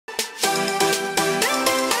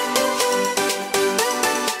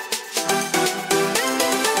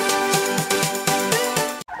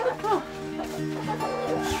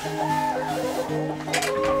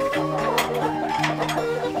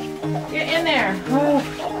there. Oh.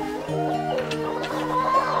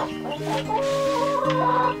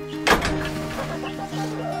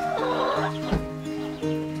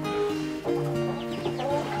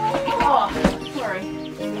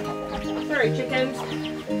 Sorry, chickens.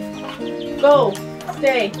 Go.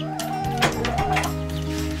 Stay.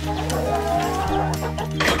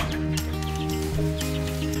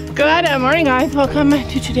 Good morning, guys. Welcome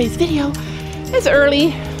to today's video. It's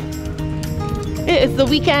early. It is the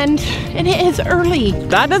weekend, and it is early.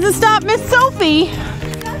 That doesn't stop Miss Sophie.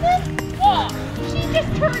 Doesn't? Oh, she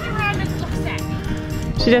just turned around and looks at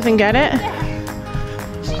me. She doesn't get it?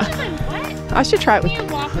 Yeah. She's just like, what? I should try it with Can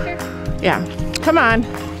you walk with her? Yeah. Come on.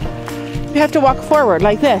 You have to walk forward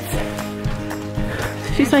like this.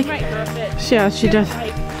 She's like, yeah, she does.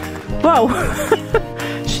 Whoa.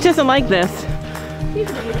 She doesn't like this.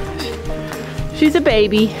 She's a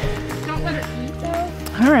baby. Don't let her eat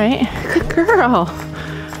though. All right. Good girl.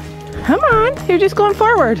 Come on. You're just going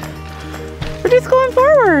forward. We're just going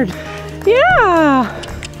forward. Yeah.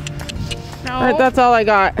 No. All right, that's all I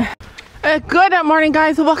got. Good morning,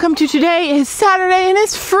 guys. Welcome to today. It's Saturday and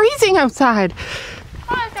it's freezing outside.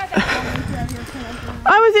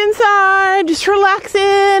 I was inside, just relaxing.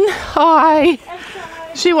 Hi.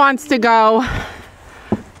 She wants to go.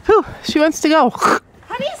 Whew, she wants to go.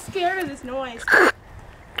 Honey's scared of this noise.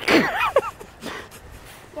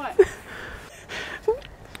 What?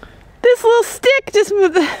 This little stick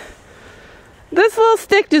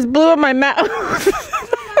just blew up my mouth.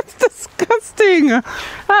 That's disgusting. That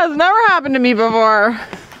has never happened to me before.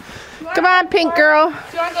 Come on, pink girl. Do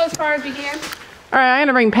you want to go as far as we can? All right, I'm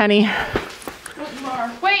gonna bring Penny.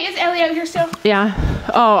 Wait, is Ellie out here still? Yeah.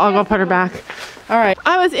 Oh, I'll go put her back. All right.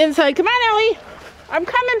 I was inside. Come on, Ellie. I'm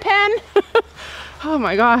coming, Pen. Oh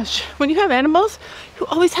my gosh. When you have animals, you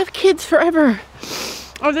always have kids forever.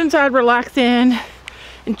 I was inside relaxing,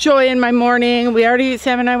 enjoying my morning.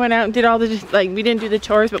 Sam and I went out and did all the, we didn't do the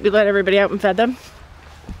chores, but we let everybody out and fed them.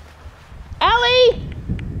 Ellie!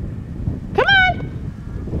 Come on!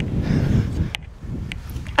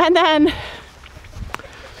 And then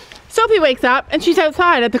Sophie wakes up and she's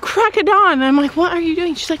outside at the crack of dawn. And I'm like, what are you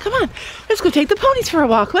doing? She's like, come on, let's go take the ponies for a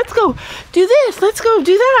walk. Let's go do this. Let's go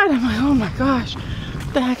do that. I'm like, oh my gosh,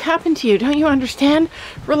 what the heck happened to you? Don't you understand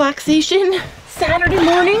relaxation Saturday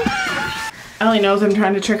morning? Ellie knows I'm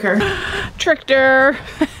trying to trick her. Tricked her.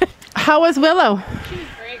 How was Willow? She was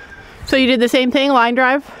great. So you did the same thing, line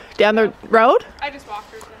drive down the road? I just walked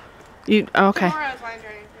her. So. You, okay. Tomorrow I was line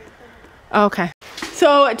driving. Okay.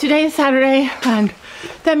 So today is Saturday and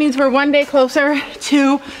that means we're one day closer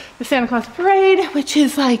to the Santa Claus Parade, which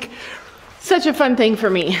is like such a fun thing for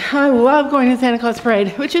me. I love going to Santa Claus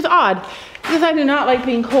Parade, which is odd because I do not like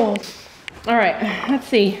being cold. All right, let's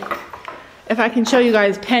see if I can show you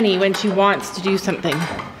guys Penny when she wants to do something.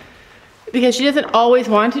 Because she doesn't always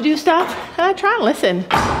want to do stuff. And I try and listen.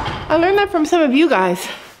 I learned that from some of you guys.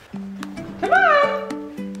 Come on!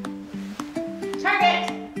 Target!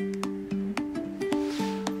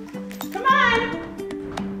 Come on!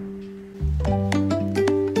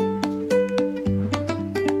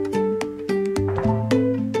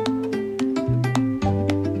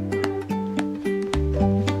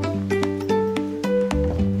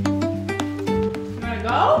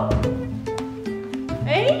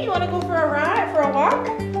 Hey, you want to go for a ride, for a walk?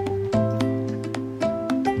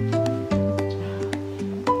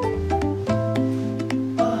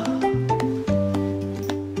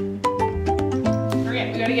 Hurry up,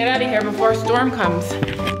 we gotta get out of here before a storm comes.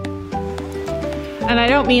 And I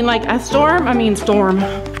don't mean like a storm, I mean storm.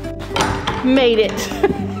 Made it.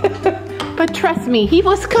 But trust me, he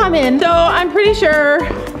was coming. So I'm pretty sure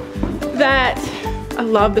that I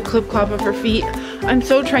love the clip clop of her feet. I'm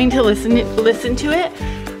so trained to listen to it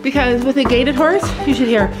because with a gaited horse, you should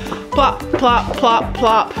hear plop, plop, plop,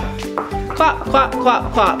 plop, clop, clop,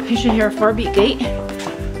 clop, clop. You should hear a 4-beat gait.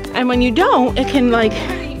 And when you don't, it can like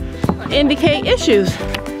indicate issues.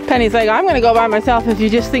 Penny's like, I'm gonna go by myself if you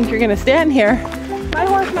just think you're gonna stand here. My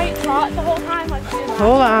horse might trot the whole time like she did last.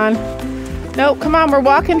 Hold on. Nope, come on, we're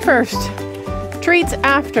walking first. Treats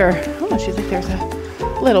after. Oh, she's like, there's a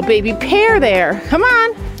little baby pear there. Come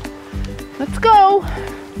on. Let's go.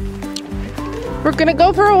 We're gonna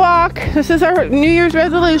go for a walk. This is our New Year's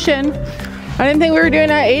resolution. I didn't think we were doing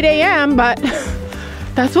it at 8 a.m., but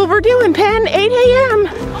that's what we're doing, Pen, 8 a.m.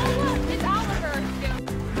 Oh look, it's Oliver.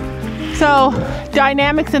 So,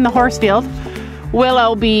 dynamics in the horse field.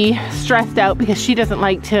 Willow be stressed out because she doesn't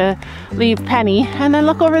like to leave Penny. And then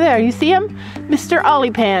look over there, you see him? Mr. Ollie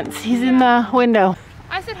Pants, he's in the window.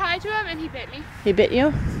 I said hi to him and he bit me. He bit you?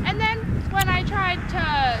 And then when I tried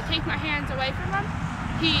to take my hands away from him,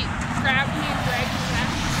 he grabbed me and dragged me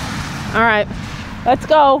back. All right, let's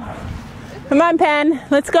go. Come on, Pen,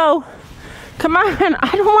 let's go. Come on,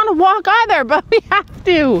 I don't want to walk either, but we have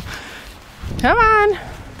to. Come on.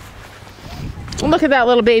 Look at that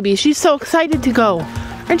little baby. She's so excited to go.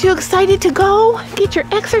 Aren't you excited to go? Get your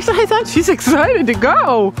exercise on. She's excited to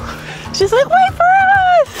go. She's like, wait for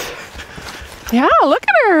us. Yeah, look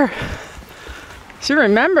at her. She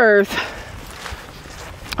remembers.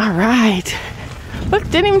 All right. Look,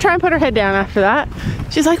 didn't even try and put her head down after that.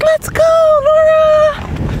 She's like, let's go, Laura.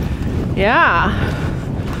 Yeah.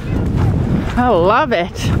 I love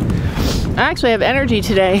it. I actually have energy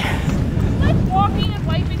today. Like walking and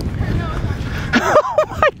wiping her nose. Oh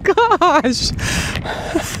my gosh.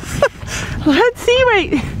 Let's see,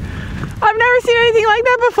 wait. I've never seen anything like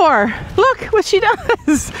that before. Look what she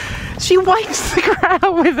does. She wipes the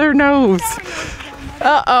ground with her nose.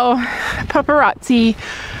 Uh-oh. Paparazzi.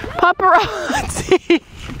 Paparazzi.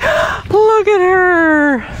 Look at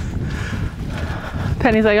her.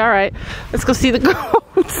 Penny's like, all right, let's go see the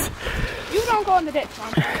goats. You don't go in the ditch,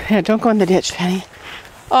 Mom. Yeah, don't go in the ditch, Penny.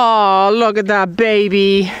 Oh, look at that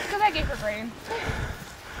baby. Because I gave her brain.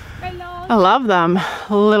 Hello. I love them.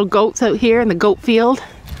 Little goats out here in the goat field.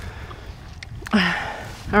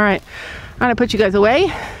 All right, I'm gonna put you guys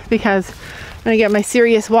away because I'm gonna get my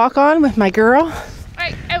serious walk on with my girl. All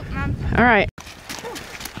right, out, Mom. All right.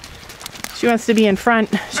 She wants to be in front.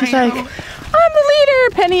 She's I like, know. I'm the leader.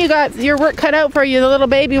 Penny, you got your work cut out for you. The little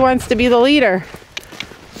baby wants to be the leader.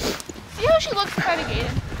 See how she looks predicated?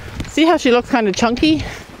 See how she looks kind of chunky?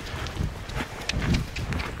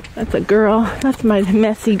 That's a girl. That's my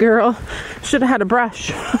messy girl. Should have had a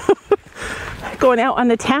brush. Going out on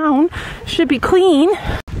the town. Should be clean.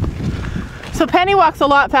 So Penny walks a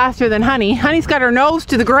lot faster than Honey. Honey's got her nose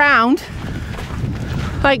to the ground.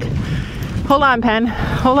 Like, hold on, Pen.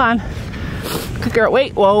 Hold on. Good girl.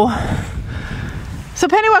 Wait, whoa. So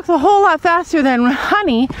Penny walks a whole lot faster than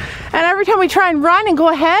Honey. And every time we try and run and go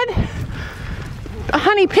ahead,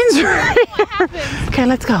 Honey pins her. What happens? Okay,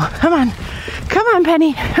 let's go. Come on. Come on,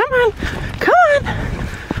 Penny. Come on. Come on.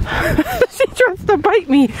 She tries to bite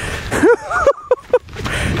me.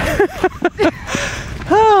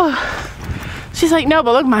 Oh. She's like, no,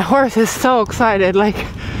 but look, my horse is so excited. Like,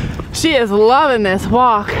 she is loving this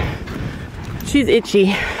walk. She's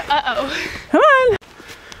itchy. Uh-oh. Come on.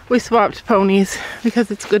 We swapped ponies because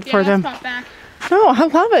it's good for them. Swap back. No, I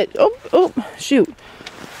love it. Oh, oh, shoot.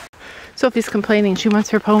 Sophie's complaining. She wants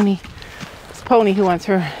her pony. It's Pony who wants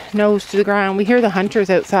her nose to the ground. We hear the hunters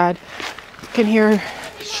outside. You can hear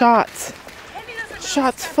shots.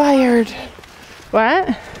 Shots fired.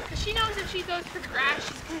 What? She knows if she goes for the grass,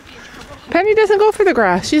 she's going to be in trouble. Penny doesn't go for the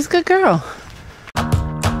grass. She's a good girl.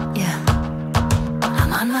 Yeah,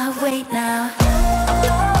 I'm on my way now.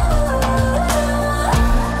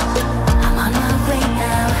 I'm on my way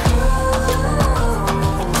now.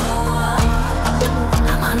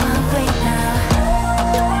 I'm on my way now.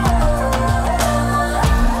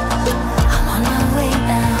 I'm on my way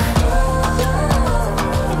now.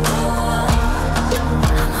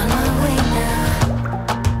 I'm on my way now.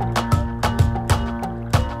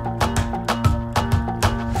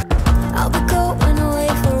 I'll be going away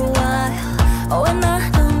for a while. Oh, and I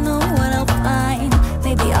don't know what I'll find.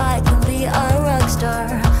 Maybe I can be a rock star,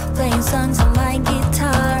 playing songs on my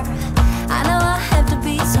guitar. I know I have to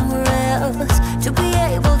be somewhere else to be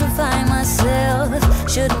able to find myself.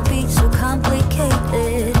 Shouldn't be so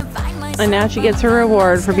complicated. And now she gets her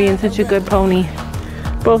reward for being such a good pony.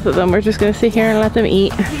 Both of them. We're just going to sit here and let them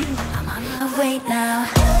eat. I'm on my way now.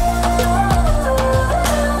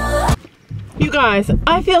 You guys,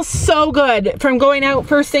 I feel so good from going out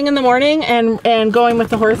first thing in the morning and going with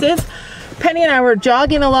the horses. Penny and I were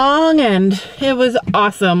jogging along and it was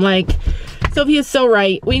awesome. Like, Sophie is so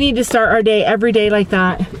right. We need to start our day every day like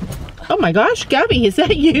that. Oh my gosh, Gabby, is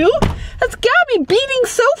that you? That's Gabby beating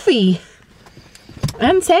Sophie.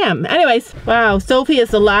 And Sam. Anyways, wow, Sophie is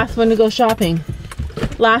the last one to go shopping.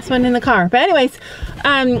 Last one in the car. But anyways,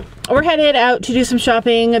 we're headed out to do some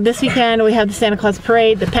shopping this weekend. We have the Santa Claus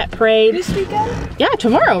parade, the pet parade. This weekend? Yeah,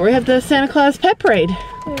 tomorrow we have the Santa Claus pet parade.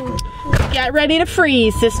 Get ready to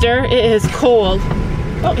freeze, sister. It is cold.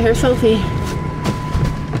 Oh, here's Sophie.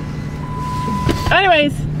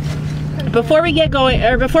 Anyways, before we get going,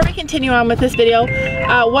 or before we continue on with this video,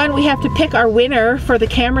 one, we have to pick our winner for the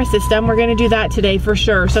camera system. We're gonna do that today for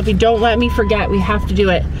sure. So if you don't let me forget, we have to do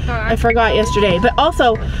it. I forgot yesterday. But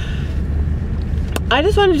also, I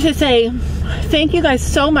just wanted to say thank you guys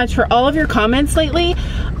so much for all of your comments lately.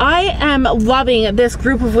 I am loving this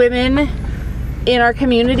group of women in our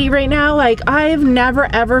community right now. Like, I've never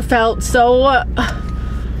ever felt so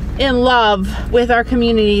in love with our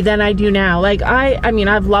community than I do now. Like I mean,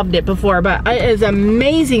 I've loved it before, but it is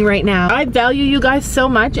amazing right now. I value you guys so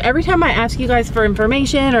much. Every time I ask you guys for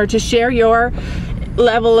information or to share your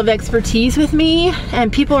level of expertise with me,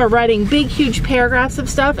 and people are writing big, huge paragraphs of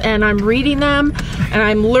stuff, and I'm reading them, and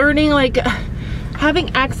I'm learning, like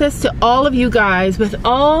having access to all of you guys with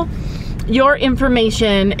all your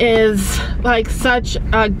information is like such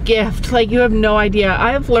a gift. Like you have no idea.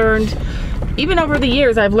 I have learned, even over the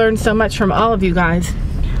years, I've learned so much from all of you guys.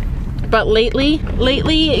 But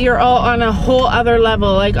lately, you're all on a whole other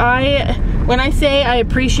level. Like when I say I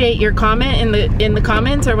appreciate your comment in the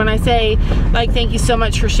comments, or when I say like thank you so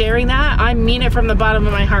much for sharing that, I mean it from the bottom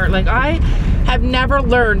of my heart. Like I have never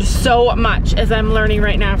learned so much as I'm learning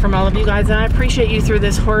right now from all of you guys, and I appreciate you through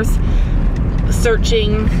this horse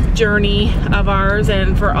searching journey of ours,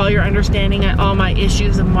 and for all your understanding at all my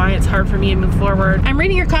issues and why it's hard for me to move forward. I'm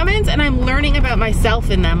reading your comments and I'm learning about myself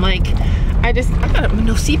in them. Like I got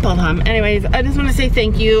no seatbelt on. Anyways, I just want to say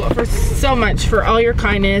thank you for so much for all your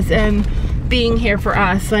kindness and being here for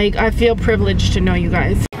us. Like I feel privileged to know you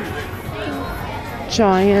guys.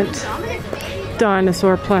 Giant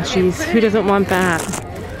dinosaur plushies. Who doesn't want that?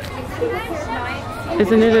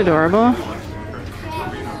 Isn't it adorable?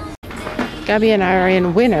 Gabby and I are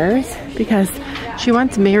in Winners because she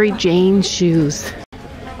wants Mary Jane's shoes.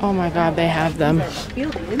 Oh my god, they have them.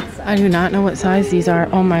 I do not know what size these are.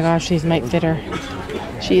 Oh my gosh, these might fit her.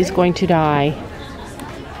 She is going to die.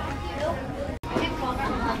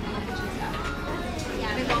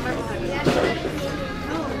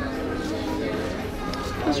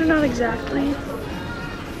 Those are not exactly.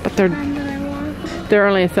 But they're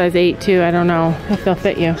only a size 8 too. I don't know if they'll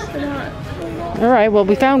fit you. Alright, well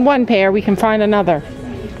we found one pair, we can find another.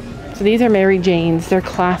 So these are Mary Jane's, they're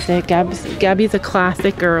classic. Gabby's a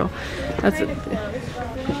classic girl. That's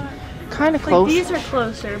kind of close. Like these are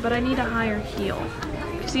closer, but I need a higher heel.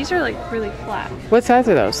 Because these are like really flat. What size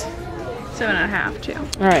are those? 7.5 too.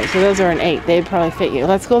 Alright, so those are an 8, they'd probably fit you.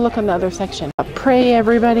 Let's go look in the other section. Pray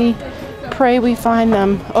everybody, pray we find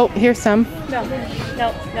them. Oh, here's some. No.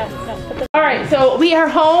 Alright, so we are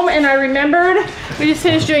home and I remembered we just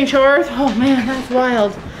finished doing chores. Oh man, that's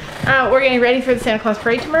wild. We're getting ready for the Santa Claus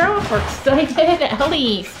parade tomorrow. We're excited.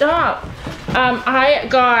 Ellie, stop. I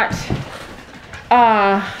got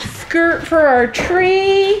a skirt for our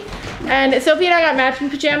tree, and Sophie and I got matching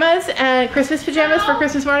pajamas and Christmas pajamas for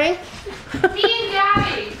Christmas morning. Me and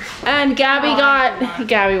Gabby. And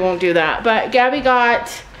Gabby won't do that, but Gabby got,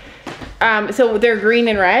 so they're green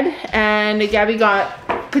and red, and Gabby got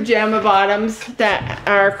pajama bottoms that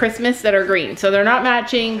are Christmas that are green. So they're not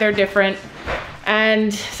matching, they're different.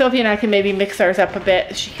 And Sophie and I can maybe mix ours up a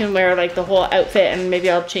bit. She can wear like the whole outfit, and maybe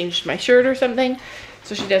I'll change my shirt or something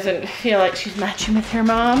so she doesn't feel like she's matching with her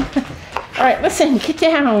mom. All right, listen, get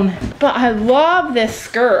down. But I love this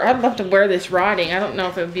skirt. I'd love to wear this riding. I don't know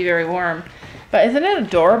if it would be very warm, but isn't it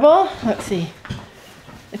adorable? Let's see.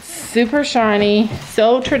 It's super shiny,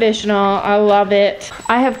 so traditional. I love it.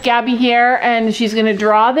 I have Gabby here, and she's gonna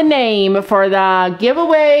draw the name for the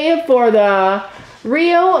giveaway for the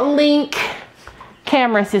Reolink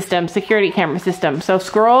camera system, security camera system. So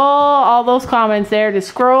scroll all those comments there. Just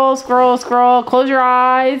scroll, close your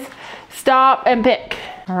eyes, stop and pick.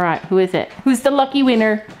 All right, who is it? Who's the lucky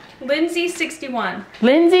winner? Lindsay61.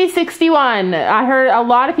 Lindsay61. I heard a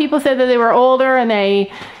lot of people said that they were older and they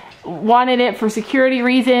wanted it for security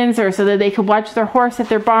reasons, or so that they could watch their horse at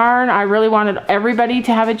their barn. I really wanted everybody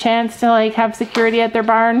to have a chance to like have security at their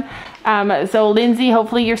barn. So Lindsay,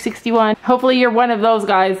 hopefully you're 61. Hopefully you're one of those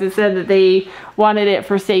guys that said that they wanted it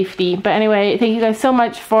for safety. But anyway, thank you guys so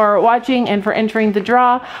much for watching and for entering the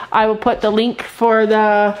draw. I will put the link for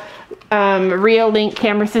the Reolink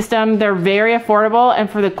camera system. They're very affordable, and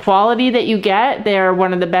for the quality that you get, they're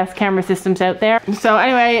one of the best camera systems out there. So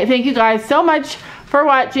anyway, thank you guys so much for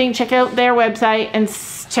watching. Check out their website and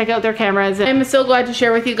check out their cameras. I'm so glad to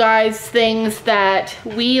share with you guys things that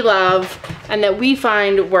we love and that we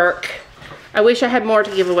find work. I wish I had more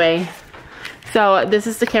to give away. So this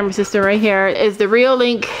is the camera system right here. It is the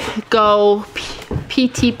Reolink Go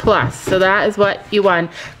PT Plus. So that is what you won.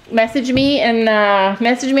 Message me and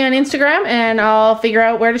message me on Instagram, and I'll figure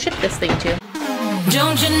out where to ship this thing to.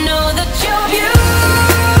 Don't you know that you're beautiful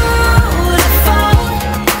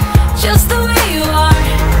just the way